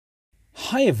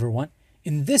Hi everyone,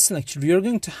 in this lecture you're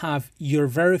going to have your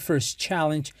very first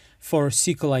challenge for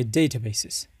SQLite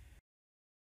databases.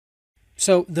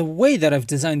 So the way that I've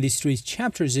designed these three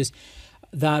chapters is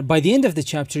that by the end of the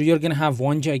chapter you're going to have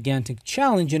one gigantic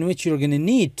challenge in which you're going to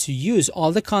need to use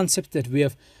all the concepts that we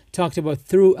have talked about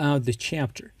throughout the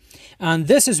chapter. And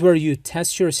this is where you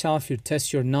test yourself, you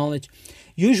test your knowledge.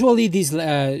 Usually these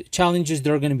challenges,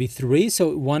 there are going to be three,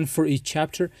 so one for each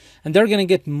chapter, and they're going to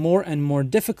get more and more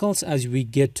difficult as we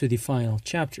get to the final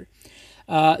chapter.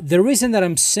 The reason that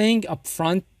I'm saying up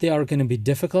front they are going to be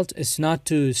difficult is not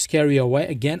to scare you away.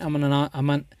 Again, I'm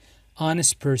an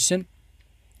honest person,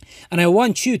 and I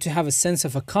want you to have a sense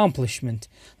of accomplishment,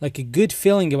 like a good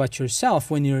feeling about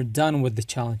yourself when you're done with the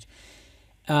challenge.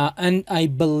 And I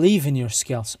believe in your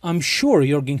skills. I'm sure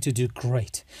you're going to do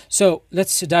great. So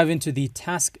let's dive into the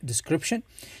task description.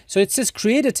 So it says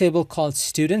create a table called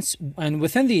students, and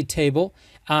within the table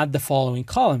add the following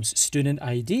columns: student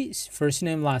ID, first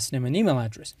name, last name, and email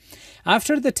address.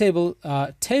 After the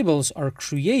tables are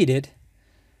created,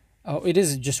 it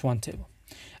is just one table.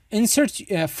 Insert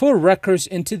 4 records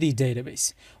into the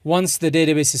database. Once the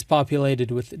database is populated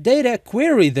with data,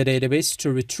 query the database to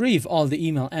retrieve all the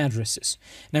email addresses.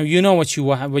 Now you know what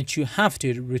you have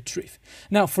to retrieve.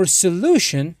 Now for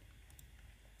solution,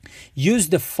 use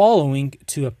the following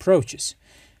 2 approaches: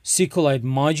 SQLite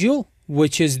module,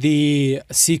 which is the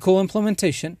SQL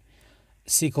implementation;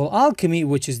 SQL Alchemy,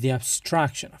 which is the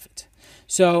abstraction of it.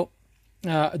 So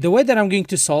the way that I'm going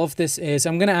to solve this is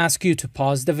I'm going to ask you to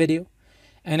pause the video.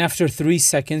 And after 3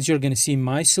 seconds, you're going to see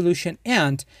my solution.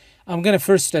 And I'm going to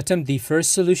first attempt the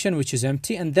first solution, which is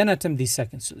empty, and then attempt the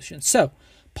second solution. So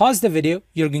pause the video.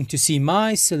 You're going to see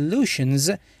my solutions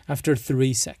after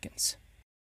 3 seconds.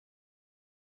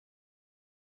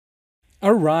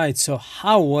 All right, so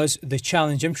how was the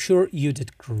challenge? I'm sure you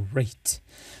did great.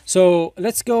 So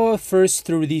let's go first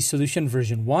through the solution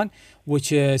version 1,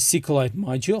 which is SQLite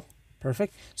module.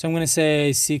 Perfect. So I'm going to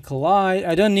say SQLite.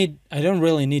 I don't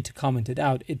really need to comment it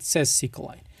out. It says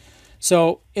SQLite.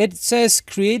 So it says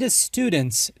create a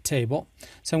students table.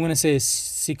 So I'm going to say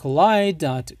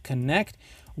SQLite.connect.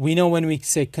 We know when we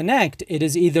say connect, it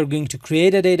is either going to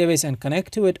create a database and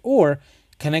connect to it, or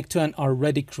connect to an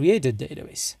already created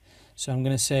database. So I'm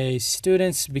going to say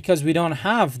students, because we don't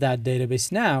have that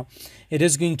database now, it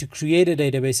is going to create a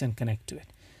database and connect to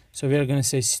it. So we are going to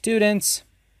say students.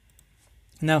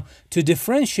 Now, to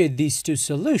differentiate these 2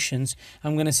 solutions,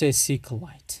 I'm going to say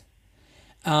SQLite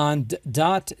and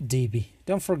 .db.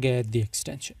 Don't forget the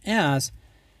extension. As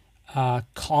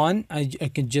con, I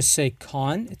can just say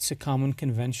con. It's a common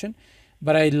convention,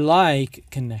 but I like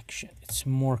connection. It's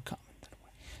more common that way.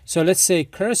 So let's say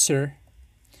cursor,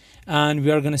 and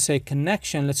we are going to say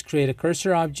connection. Let's create a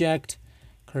cursor object.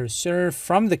 Cursor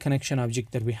from the connection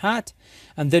object that we had,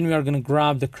 and then we are going to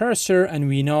grab the cursor, and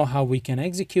we know how we can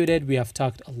execute it. We have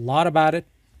talked a lot about it.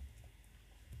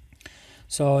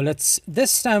 So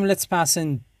this time let's pass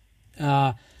in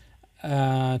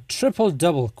triple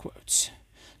double quotes.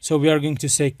 So we are going to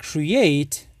say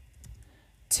create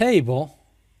table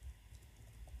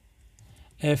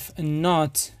if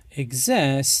not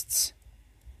exists.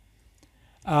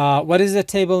 What is the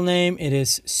table name? It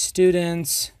is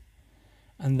students.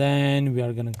 And then we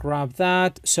are going to grab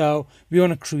that. So we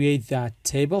want to create that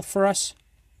table for us.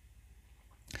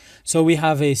 So we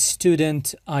have a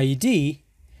student ID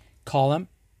column,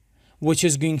 which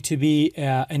is going to be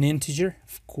an integer.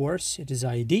 Of course, it is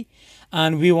ID.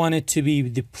 And we want it to be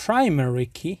the primary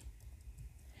key.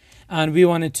 And we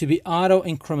want it to be auto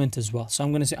increment as well. So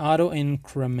I'm going to say auto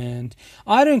increment.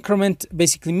 Auto increment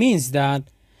basically means that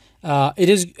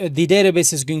the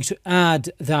database is going to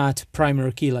add that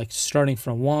primary key, like starting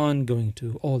from 1 going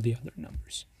to all the other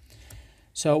numbers.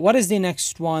 So what is the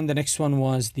next one? The next one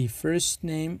was the first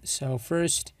name. So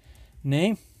first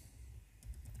name,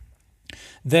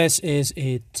 this is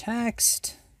a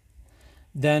text.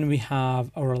 Then we have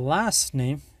our last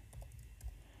name,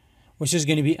 which is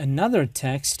going to be another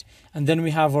text, and then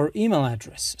we have our email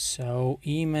address. So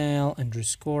email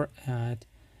underscore at.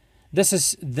 This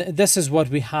is what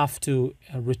we have to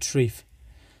retrieve.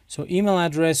 So email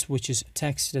address, which is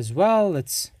text as well.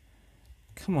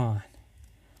 Come on.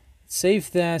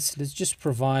 Save this. Let's just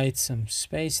provide some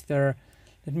space there.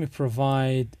 Let me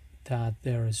provide that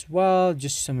there as well.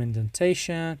 Just some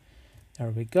indentation. There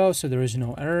we go. So there is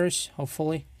no errors,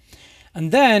 hopefully.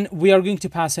 And then we are going to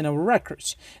pass in our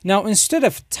records. Now, instead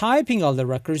of typing all the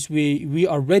records, we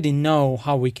already know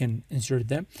how we can insert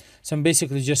them. So I'm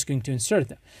basically just going to insert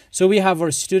them. So we have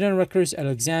our student records: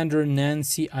 Alexander,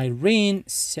 Nancy, Irene,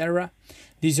 Sarah.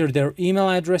 These are their email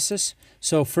addresses.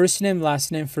 So first name,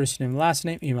 last name,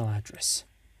 email address.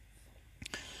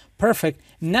 Perfect.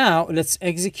 Now let's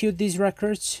execute these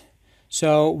records.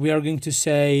 So we are going to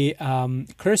say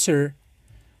cursor,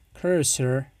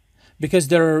 because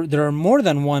there are more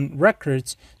than one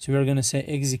records. So we're going to say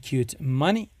execute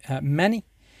many,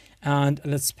 and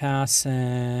let's pass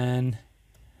an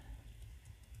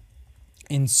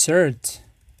insert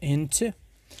into.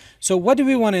 So what do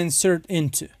we want to insert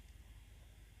into?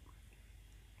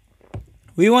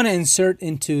 We want to insert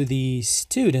into the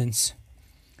students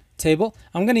table.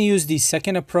 I'm going to use the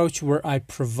second approach where I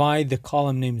provide the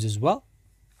column names as well.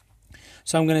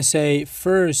 So I'm going to say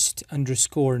first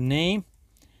underscore name,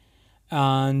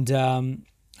 and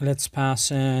let's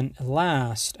pass in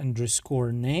last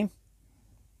underscore name.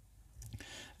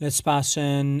 Let's pass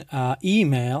in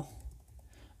email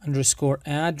underscore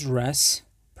address.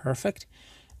 Perfect.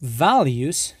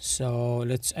 Values. So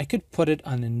I could put it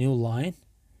on a new line.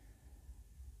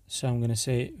 So I'm going to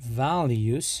say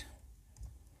values.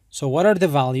 So what are the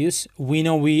values? We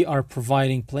know we are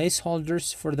providing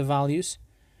placeholders for the values.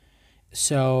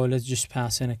 So let's just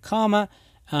pass in a comma.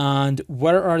 And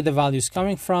where are the values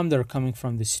coming from? They're coming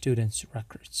from the students'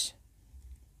 records.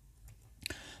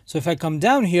 So if I come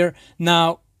down here,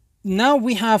 now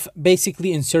we have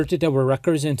basically inserted our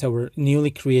records into our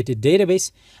newly created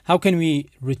database. How can we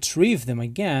retrieve them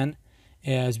again?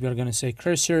 As we're going to say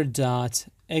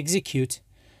cursor.execute.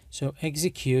 So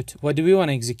execute. What do we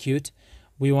want to execute?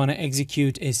 We want to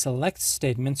execute a select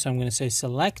statement. So I'm going to say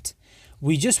select.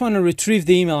 We just want to retrieve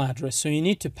the email address. So you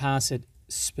need to pass it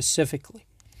specifically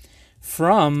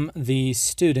from the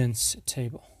students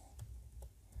table.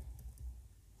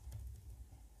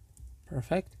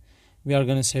 Perfect. We are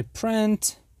going to say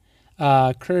print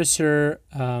cursor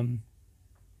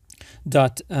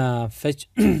dot fetch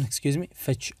excuse me,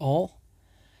 fetch all,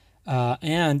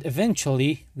 and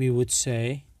eventually we would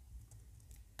say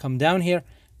come down here,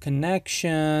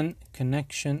 connection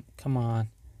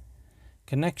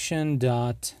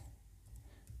dot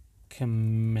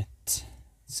commit.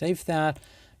 Save that.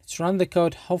 Let's run the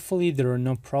code. Hopefully there are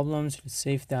no problems. Let's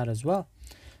save that as well.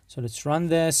 So let's run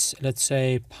this. Let's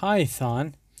say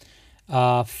Python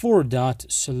for dot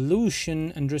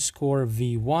solution underscore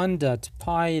v1 dot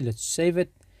py. Let's save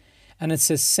it, and it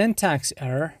says syntax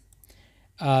error,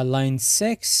 line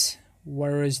 6.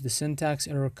 Where is the syntax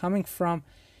error coming from?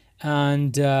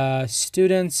 And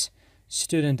student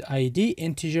ID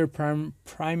integer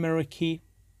primary key.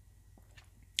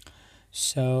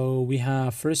 So we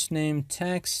have first name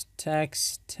text.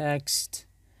 It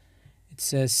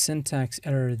says syntax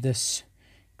error this.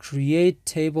 Create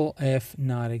table if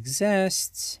not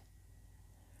exists.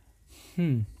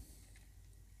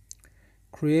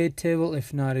 Create table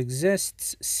if not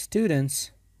exists. Students.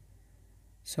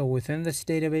 So within this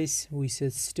database, we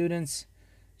said students.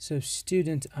 So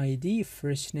student ID,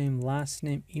 first name, last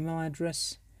name, email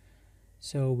address.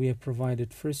 So we have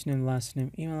provided first name, last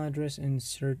name, email address.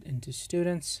 Insert into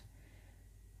students.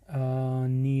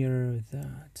 Near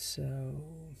that. So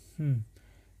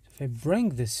if I bring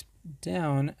this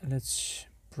down, let's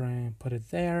put it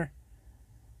there.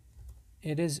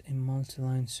 It is a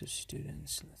multi-line, so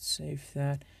students. Let's save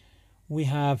that. We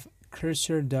have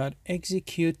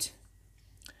cursor.execute,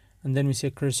 and then we say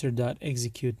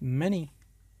cursor.execute many.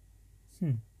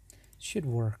 Should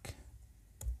work.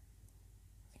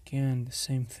 Again, the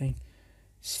same thing.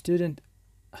 Student.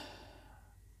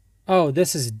 Oh,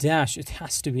 this is dash. It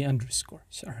has to be underscore.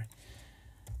 Sorry.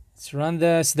 Let's run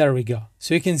this. There we go.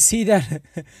 So you can see that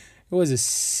it was a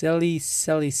silly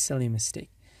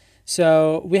mistake.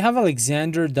 So we have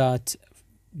Alexander dot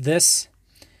this.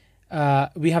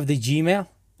 We have the Gmail,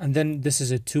 and then this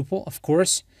is a tuple, of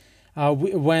course.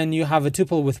 When you have a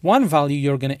tuple with one value,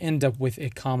 you're going to end up with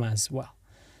a comma as well.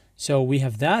 So we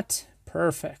have that.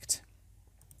 Perfect.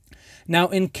 Now,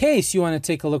 in case you want to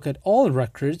take a look at all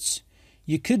records,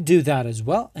 you could do that as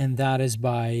well, and that is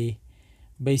by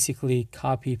basically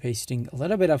copy pasting a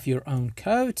little bit of your own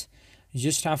code. You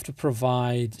just have to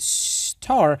provide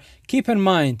star. Keep in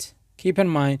mind,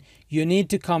 you need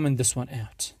to comment this one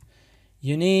out.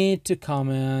 You need to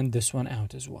comment this one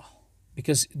out as well,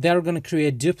 because they're going to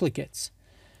create duplicates.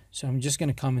 So I'm just going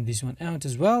to comment this one out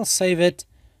as well. Save it,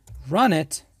 run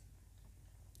it.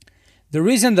 The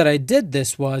reason that I did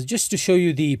this was just to show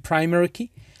you the primary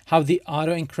key, how the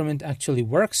auto increment actually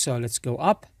works. So let's go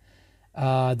up.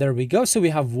 There we go. So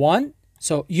we have 1.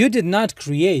 So you did not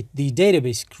create, the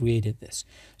database created this.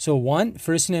 So 1,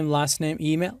 first name, last name,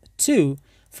 email. 2,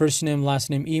 first name, last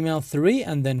name, email. 3,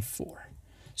 and then 4.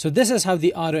 So this is how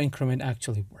the auto increment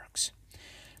actually works.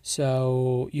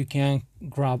 So you can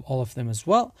grab all of them as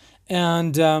well.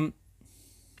 And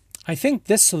I think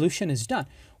this solution is done.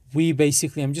 we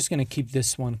basically, I'm just going to keep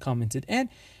this one commented, and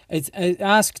it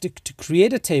asked to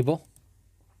create a table,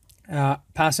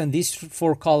 pass in these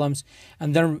 4 columns,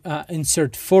 and then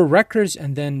insert 4 records,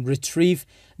 and then retrieve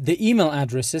the email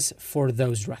addresses for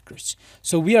those records.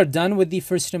 So we are done with the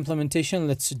first implementation.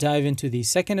 Let's dive into the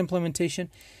second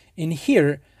implementation. In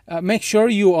here, make sure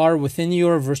you are within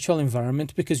your virtual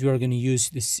environment, because we are going to use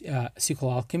this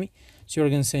SQL Alchemy. So you're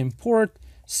going to say import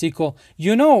SQL.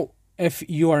 You know if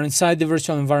you are inside the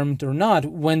virtual environment or not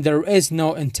when there is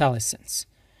no IntelliSense.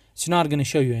 It's not going to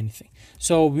show you anything.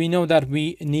 So we know that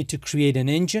we need to create an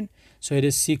engine. So it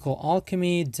is SQL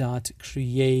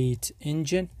Alchemy.create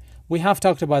engine. We have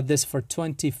talked about this for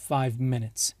 25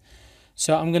 minutes.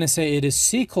 So I'm going to say it is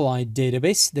SQLite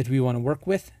database that we want to work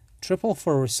with,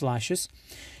 //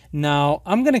 Now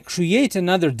I'm going to create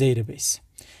another database,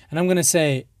 and I'm going to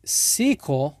say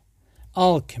SQL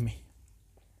Alchemy.db.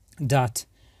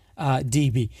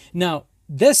 Now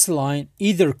this line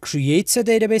either creates a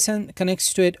database and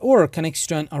connects to it, or connects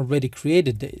to an already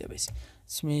created database.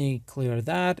 Let me clear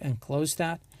that and close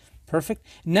that. Perfect.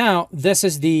 Now this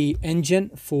is the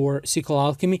engine for SQL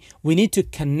Alchemy. We need to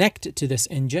connect to this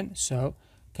engine. So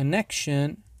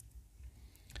connection,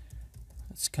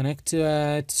 let's connect to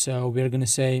it. So we're going to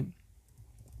say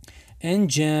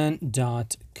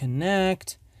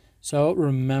engine.connect. So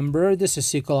remember, this is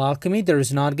SQL Alchemy. There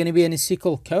is not going to be any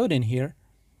SQL code in here.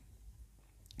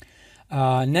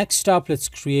 Next up, let's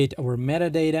create our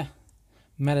metadata,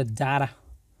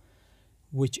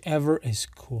 whichever is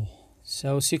cool.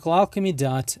 So SQL Alchemy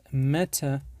dot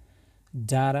metadata,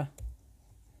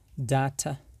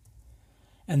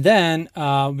 and then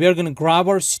we are going to grab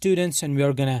our students and we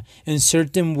are going to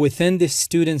insert them within the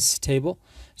students table.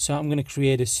 So I'm going to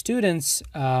create a students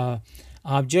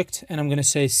object, and I'm going to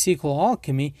say SQL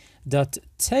Alchemy dot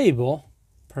table.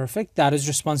 Perfect. That is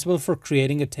responsible for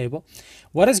creating a table.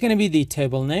 What is going to be the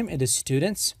table name? It is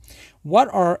students. What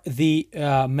are the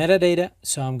metadata?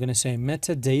 So I'm going to say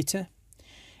metadata.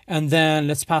 And then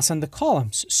let's pass on the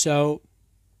columns. So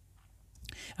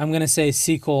I'm going to say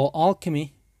SQL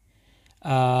Alchemy.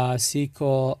 There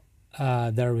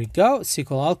we go.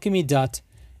 SQL Alchemy dot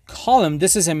column.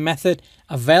 This is a method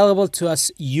available to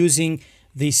us using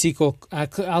the SQL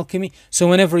Alchemy. So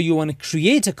whenever you want to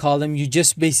create a column, you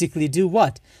just basically do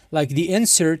what? Like the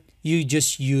insert, you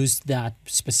just use that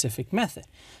specific method.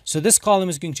 So this column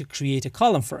is going to create a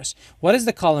column for us. What is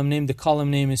the column name? The column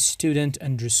name is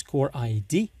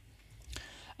student_ID.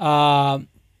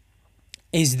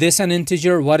 Is this an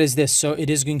integer? What is this? So it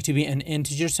is going to be an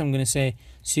integer. So I'm going to say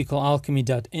SQL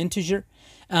Alchemy.integer.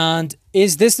 And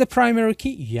is this the primary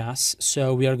key? Yes.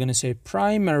 So we are going to say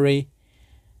primary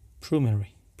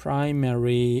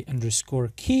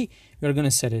underscore key. We're going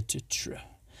to set it to true.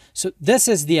 So this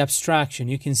is the abstraction.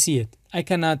 You can see it. I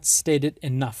cannot state it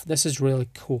enough. This is really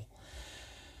cool.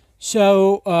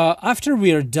 So after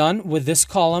we are done with this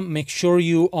column, make sure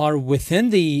you are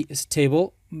within the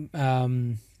table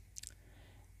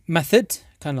method.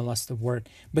 Kind of lost the word,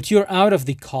 but you're out of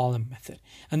the column method.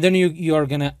 And then you are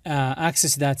going to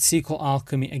access that SQL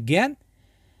Alchemy again.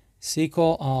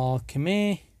 SQL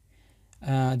Alchemy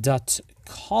dot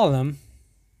column.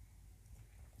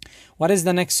 What is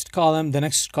the next column? The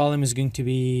next column is going to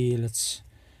be, let's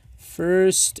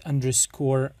first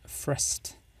underscore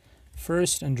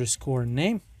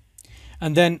name,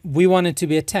 and then we want it to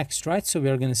be a text, right? So we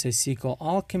are going to say SQL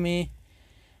Alchemy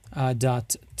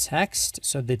dot text.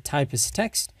 So the type is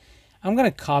text. I'm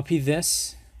going to copy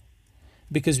this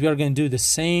because we are going to do the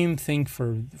same thing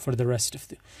for the rest of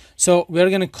the. So we are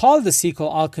going to call the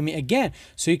SQL Alchemy again.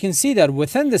 So you can see that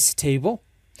within this table,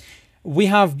 we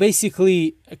have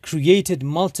basically created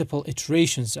multiple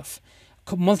iterations of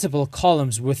multiple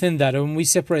columns within that, and we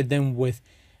separate them with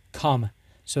comma.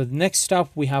 So next up,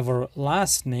 we have our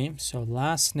last name. So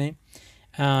last name,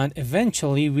 and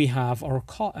eventually we have our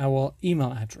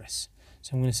email address.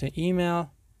 So I'm going to say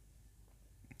email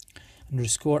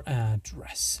underscore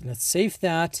address. Let's save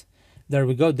that. There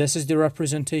we go. This is the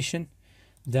representation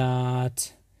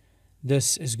that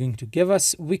this is going to give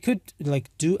us. We could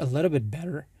like do a little bit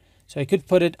better. So I could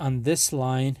put it on this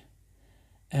line,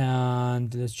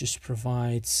 and let's just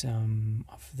provide some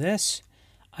of this.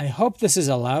 I hope this is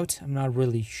allowed. I'm not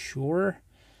really sure.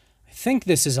 I think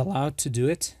this is allowed to do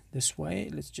it this way.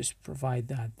 Let's just provide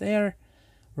that there.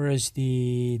 Whereas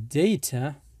the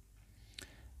data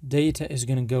is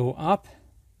going to go up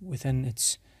within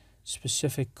its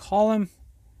specific column.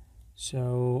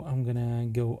 So I'm going to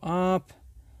go up.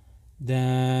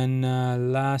 Then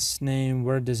last name,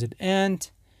 where does it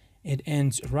end? It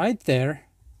ends right there.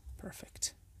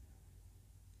 Perfect.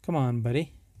 Come on,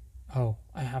 buddy. Oh,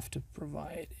 I have to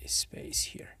provide a space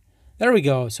here. There we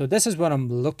go. So this is what I'm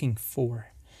looking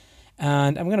for.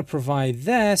 And I'm going to provide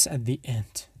this at the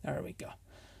end. There we go.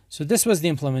 So this was the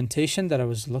implementation that I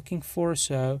was looking for.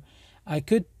 So I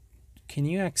could, can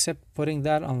you accept putting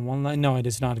that on one line? No, it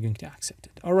is not going to accept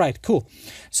it. All right, cool.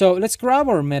 So let's grab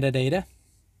our metadata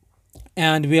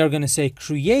and we are going to say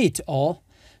create all.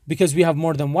 Because we have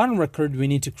more than one record, we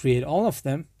need to create all of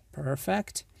them.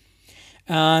 Perfect.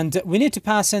 And we need to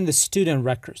pass in the student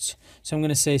records. So I'm going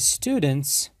to say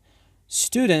student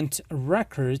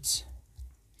records.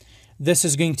 This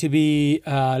is going to be,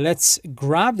 let's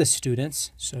grab the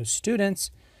students. So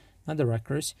students, not the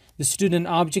records, the student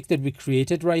object that we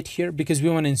created right here, because we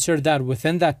want to insert that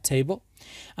within that table.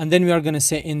 And then we are going to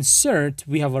say insert,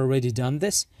 we have already done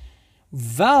this.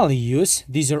 Values,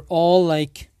 these are all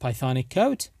like Pythonic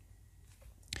code.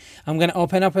 I'm going to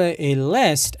open up a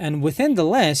list, and within the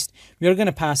list, we are going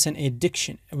to pass in a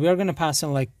we are going to pass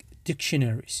in like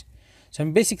dictionaries. So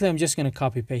I'm just going to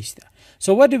copy paste that.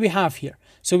 So what do we have here?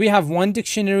 So we have one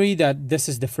dictionary that this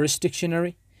is the first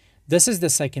dictionary. This is the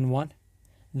second one.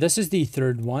 This is the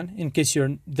third one. In case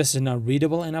this is not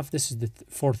readable enough, this is the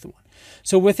fourth one.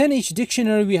 So within each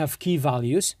dictionary, we have key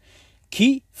values.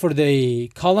 Key for the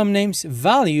column names,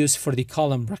 values for the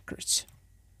column records.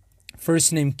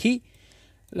 First name key,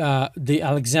 the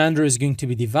Alexander is going to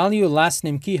be the value. Last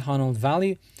name key, Honnold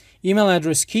value. Email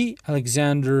address key,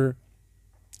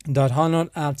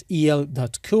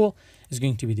 alexander.honnold@el.cool is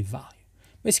going to be the value.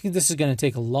 Basically, this is going to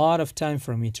take a lot of time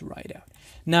for me to write out.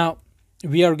 Now,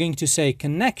 we are going to say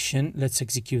connection. Let's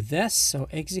execute this. So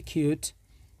execute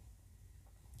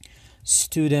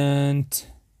student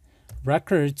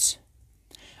records.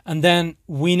 And then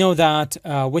we know that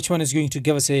which one is going to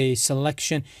give us a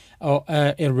selection,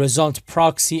 a result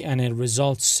proxy and a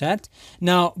result set.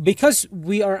 Now, because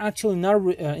we are actually not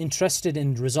interested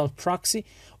in result proxy,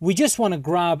 we just want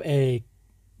to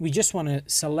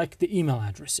select the email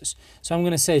addresses. So I'm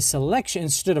going to say selection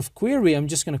instead of query. I'm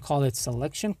just going to call it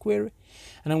selection query.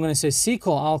 And I'm going to say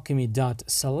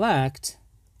SQLAlchemy.select.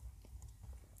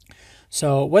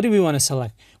 So what do we want to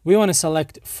select? We want to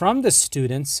select from the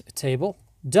students table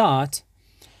dot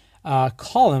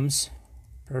columns,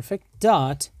 perfect,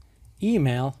 dot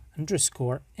email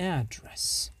underscore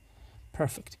address.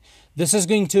 Perfect. This is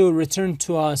going to return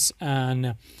to us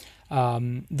a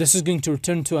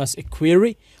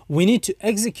query. We need to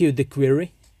execute the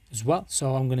query as well.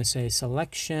 So I'm going to say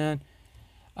selection.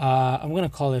 I'm going to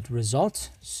call it result.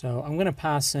 So I'm going to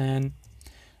pass in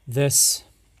this.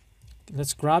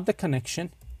 Let's grab the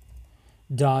connection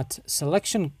dot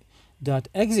selection dot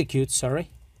execute. Sorry,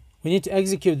 we need to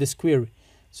execute this query.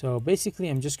 So basically,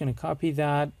 I'm just going to copy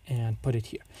that and put it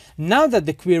here. Now that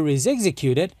the query is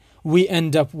executed, we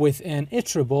end up with an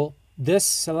iterable. This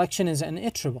selection is an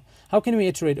iterable. How can we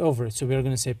iterate over it? So we're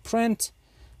going to say print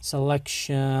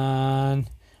selection.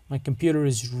 My computer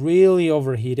is really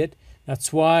overheated.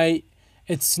 That's why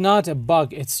it's not a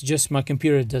bug. It's just my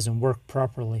computer doesn't work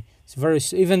properly.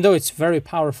 It's even though it's very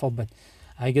powerful, but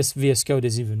I guess VS Code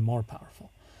is even more powerful.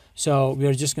 So we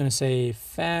are just going to say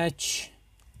fetch.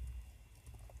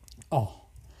 Oh,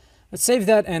 let's save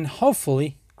that, and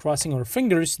hopefully, crossing our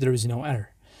fingers, there is no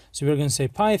error. So we're going to say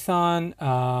Python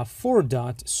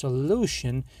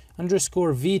for.solution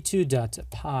underscore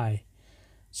v2.py.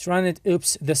 Let's run it.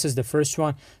 Oops, this is the first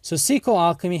one. So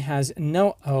SQLAlchemy has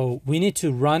no, we need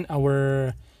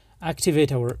to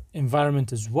activate our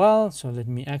environment as well. So let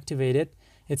me activate it.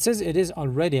 It says it is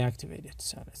already activated.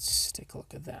 So let's take a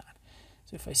look at that.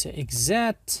 So if I say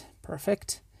exec,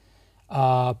 perfect,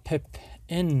 pip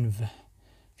env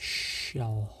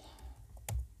shell.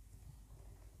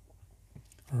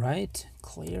 All right,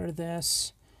 clear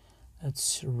this.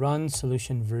 Let's run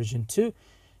solution version 2.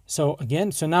 So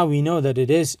again, so now we know that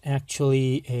it is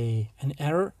actually an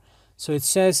error. So it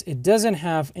says it doesn't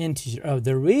have integer. Oh,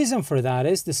 the reason for that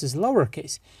is this is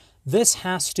lowercase. This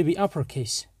has to be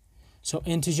uppercase. So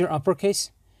integer,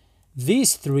 uppercase.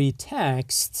 These three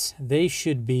texts, they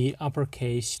should be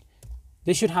uppercase.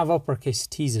 They should have uppercase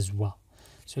T's as well.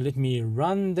 So let me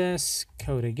run this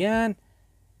code again.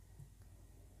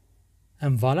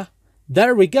 And voila.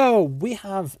 There we go. We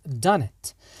have done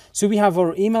it. So we have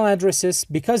our email addresses.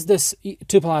 Because this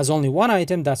tuple has only one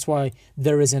item, that's why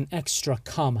there is an extra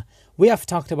comma. We have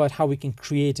talked about how we can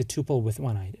create a tuple with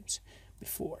one items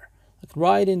before, like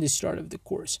right in the start of the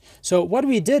course. So what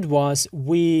we did was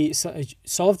we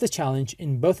solved the challenge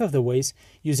in both of the ways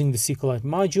using the SQLite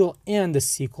module and the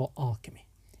SQLAlchemy.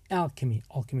 Alchemy,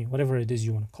 whatever it is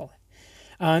you want to call it.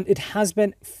 And it has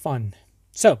been fun.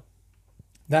 So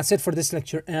that's it for this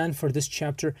lecture and for this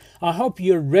chapter. I hope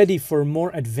you're ready for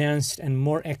more advanced and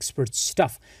more expert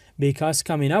stuff. because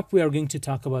coming up we are going to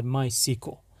talk about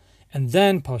MySQL and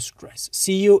then Postgres.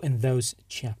 See you in those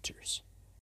chapters.